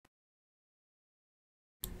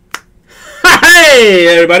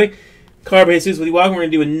Hey, everybody. RPAs with you. Welcome. We're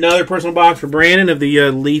going to do another personal box for Brandon of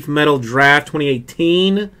the Leaf Metal Draft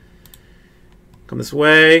 2018. Come this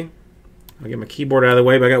way. I'll get my keyboard out of the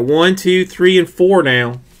way, but I got 1, 2, 3, and 4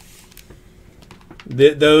 now.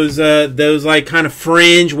 Those like kind of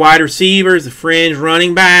fringe wide receivers, the fringe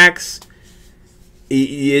running backs.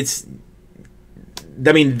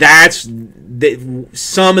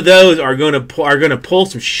 Some of those are going to pull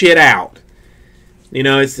some shit out. You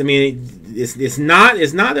know, it's not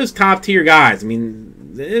those top tier guys. I mean,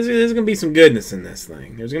 there's going to be some goodness in this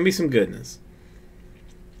thing. There's going to be some goodness.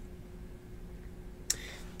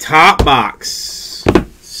 Top box.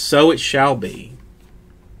 So it shall be.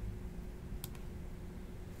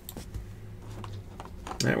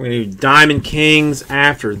 All right, we're going to do Diamond Kings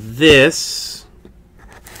after this.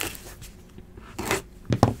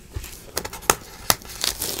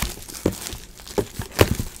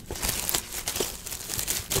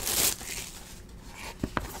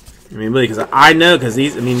 I mean, really, because I know, because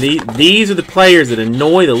these are the players that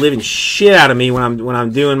annoy the living shit out of me when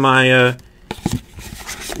I'm doing my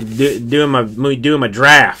doing my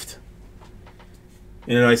draft.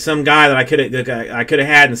 You know, like some guy that I could have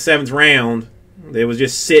had in the 7th round that was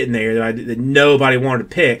just sitting there that nobody wanted to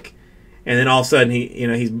pick, and then all of a sudden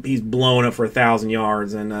he's blowing up for 1,000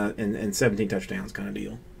 yards and 17 touchdowns kind of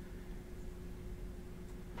deal.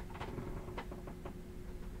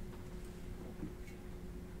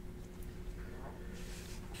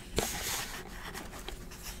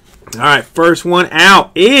 All right, first one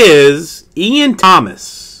out is Ian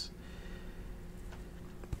Thomas.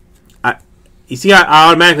 You see, I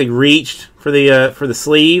automatically reached for the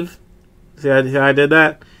sleeve. See how I did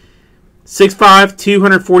that? 6'5",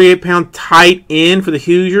 248-pound tight end for the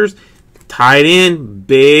Hoosiers. Tight end,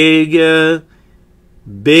 big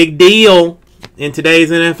deal in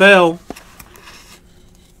today's NFL.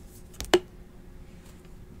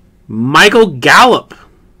 Michael Gallup.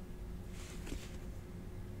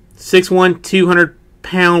 6'1",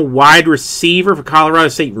 200-pound wide receiver for Colorado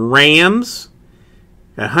State Rams.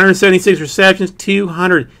 Got 176 receptions,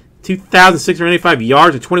 2,685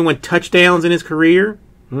 yards, and 21 touchdowns in his career.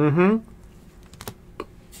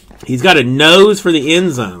 He's got a nose for the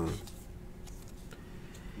end zone.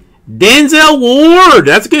 Denzel Ward.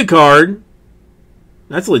 That's a good card.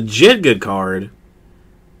 That's a legit good card.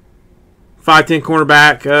 5'10"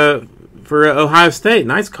 cornerback for Ohio State.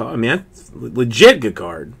 Nice card. I mean, that's a legit good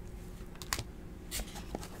card.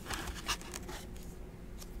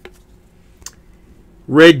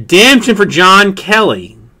 Redemption for John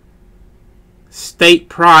Kelly. State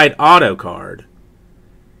Pride auto card.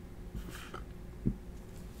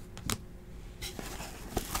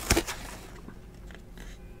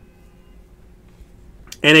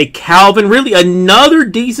 And a Calvin Ridley. Another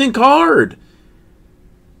decent card.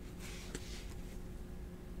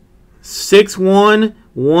 6'1",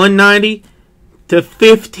 190 to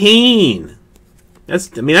 15.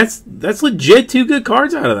 That's legit 2 good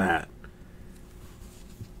cards out of that.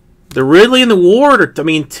 The Ridley and the Ward are,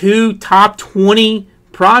 2 top 20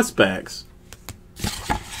 prospects.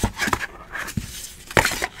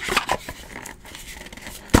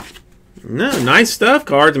 No, nice stuff,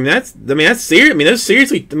 cards. That's serious. Those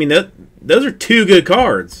seriously. Those are 2 good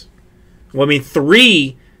cards. Well,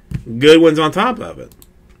 3 good ones on top of it.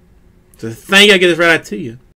 So thank you. I get this right out to you.